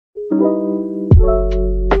Hello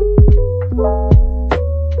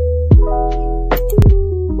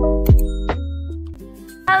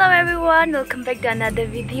everyone, welcome back to another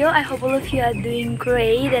video. I hope all of you are doing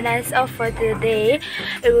great, and as of for today,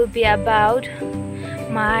 it will be about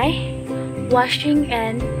my washing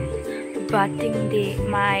and bathing day.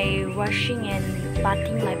 My washing and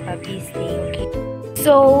bathing my puppies day, okay?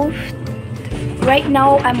 So right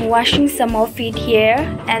now I'm washing some of it here,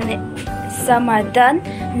 and some are done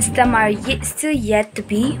and some are still yet to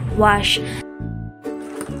be washed.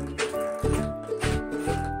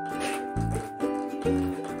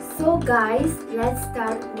 So guys, let's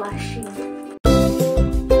start washing.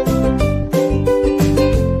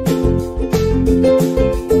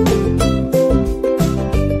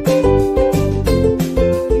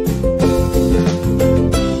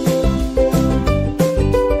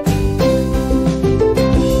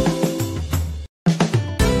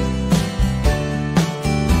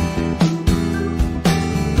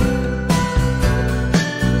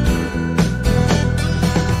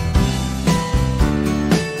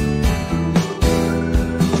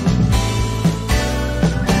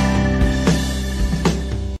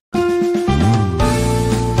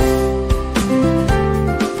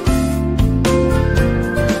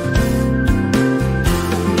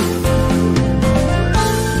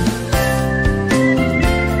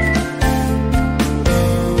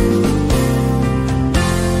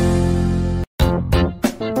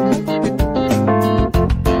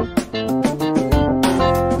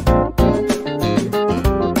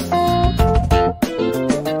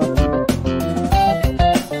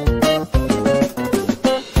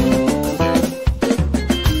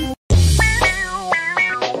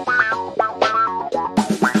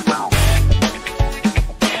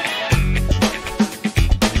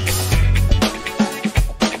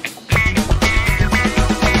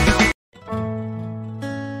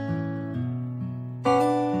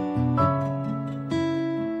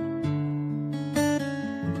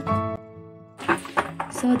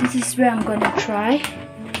 So this is where I'm gonna try.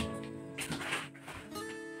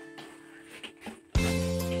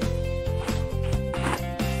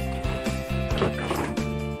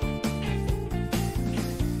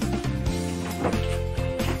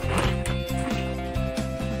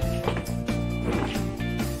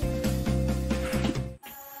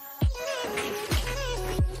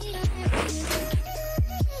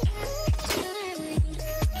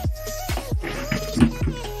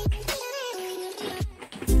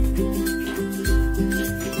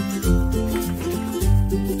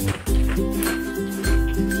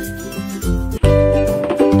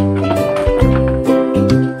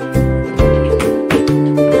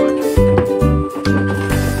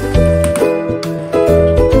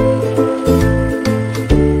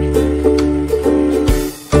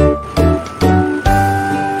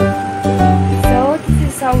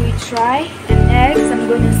 Try, and next I'm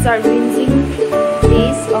going to start rinsing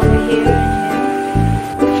this over here and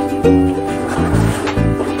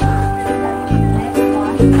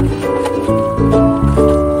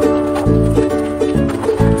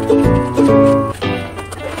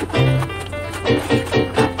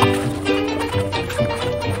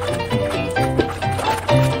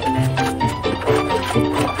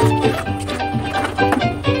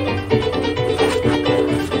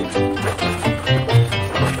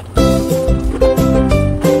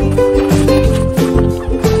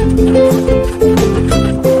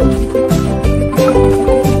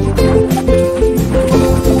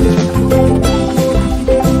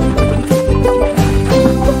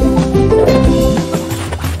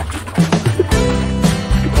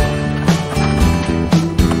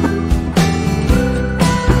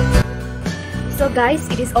So guys,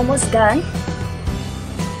 it is almost done.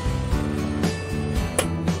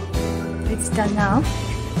 It's done now.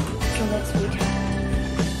 So let's wait.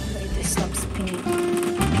 Let it stop spinning. In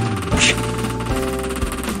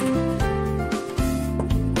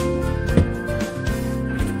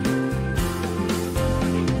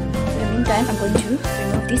the meantime, I'm going to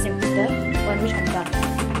remove this and put the one which I'm done.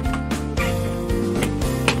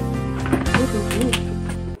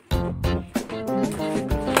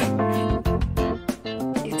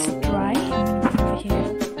 It's dry over here.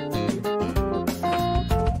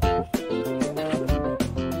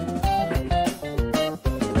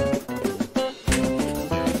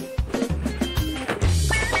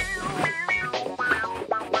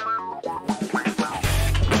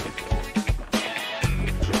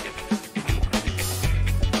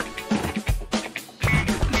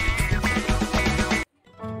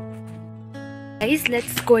 Guys,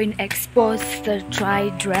 let's go and expose the dry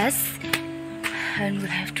dress, and we'll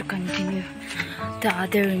have to continue the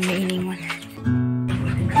other remaining one.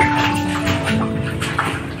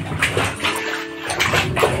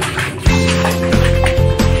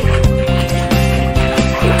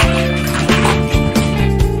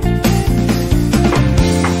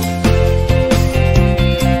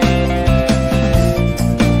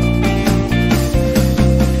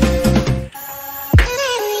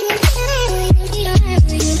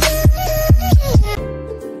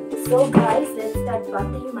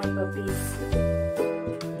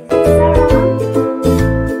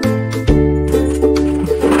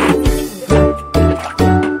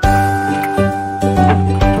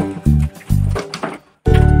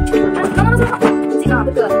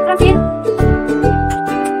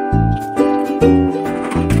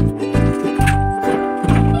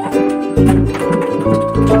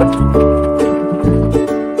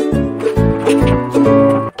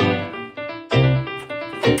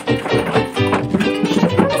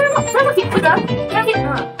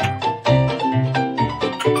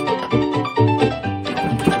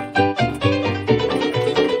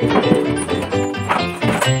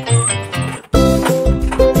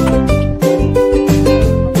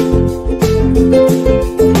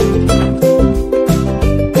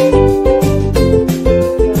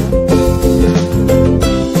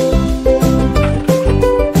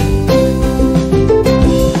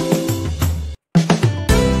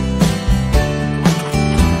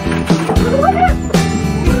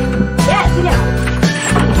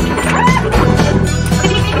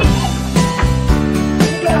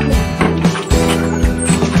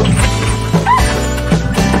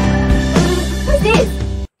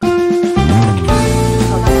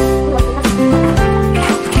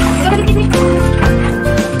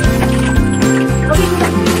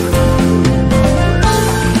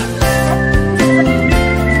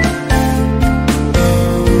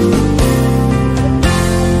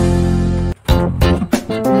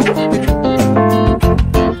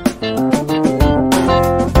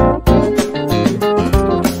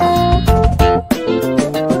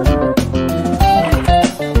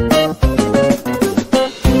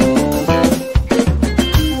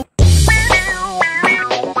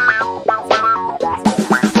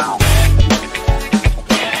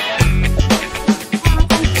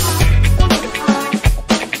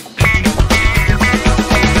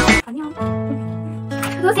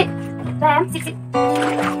 Lamb, sit, sit.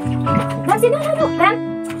 Lamb, sit, no, Lamb.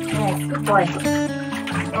 Yes, good boy.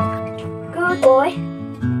 Good boy.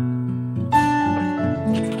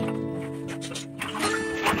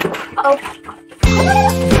 Uh-oh.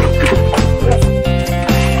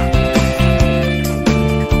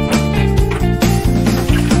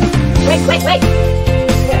 Wait, wait, wait.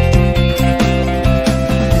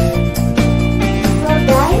 Hello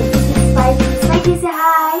guys, this is Spikey. Spikey, say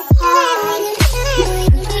hi.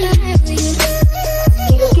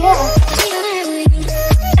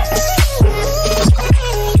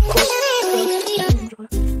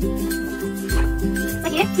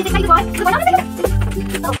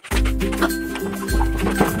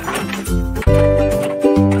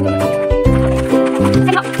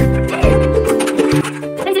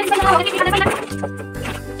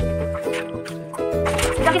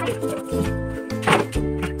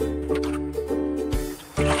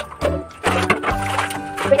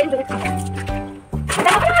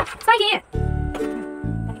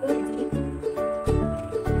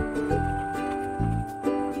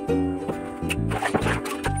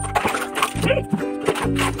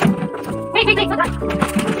 Wait, hold on.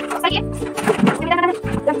 Lagi.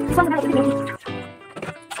 This one's another thing.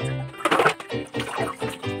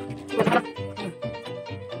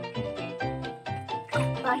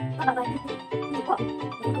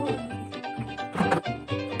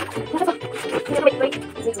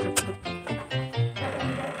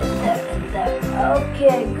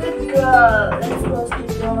 Okay, good girl. Let's close the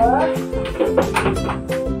door.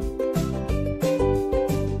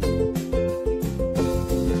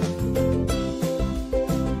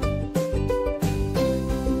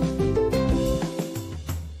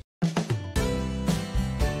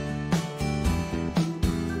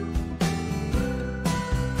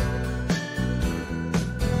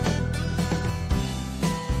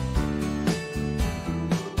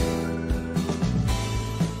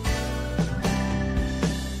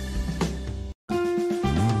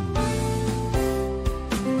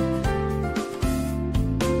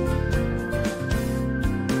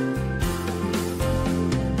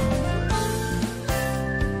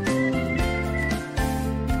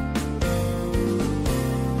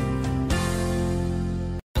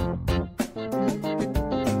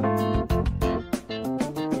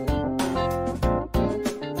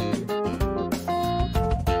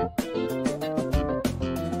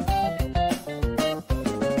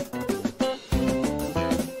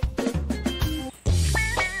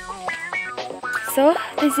 So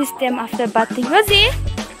this is them after bathing. Rosie!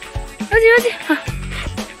 Huh.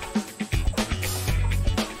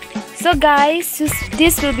 So guys,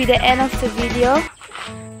 this will be the end of the video.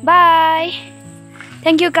 Bye!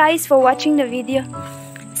 Thank you guys for watching the video.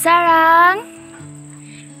 Sarang!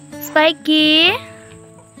 Spikey!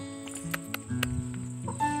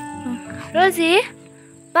 Rosie!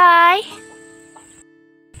 Bye!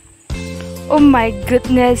 Oh my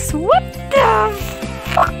goodness, what the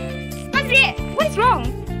fuck? What is wrong?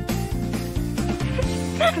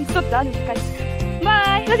 I'm so done with you guys.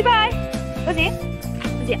 Bye! Rosie, bye! Rosie?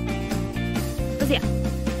 Rosie? Rosie?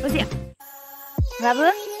 Rosie?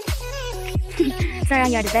 Rabbit? Sarah,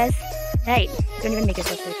 you're the best. Right? Don't even make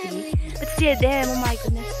yourself so silly. But still, damn, oh my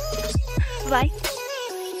goodness. Bye.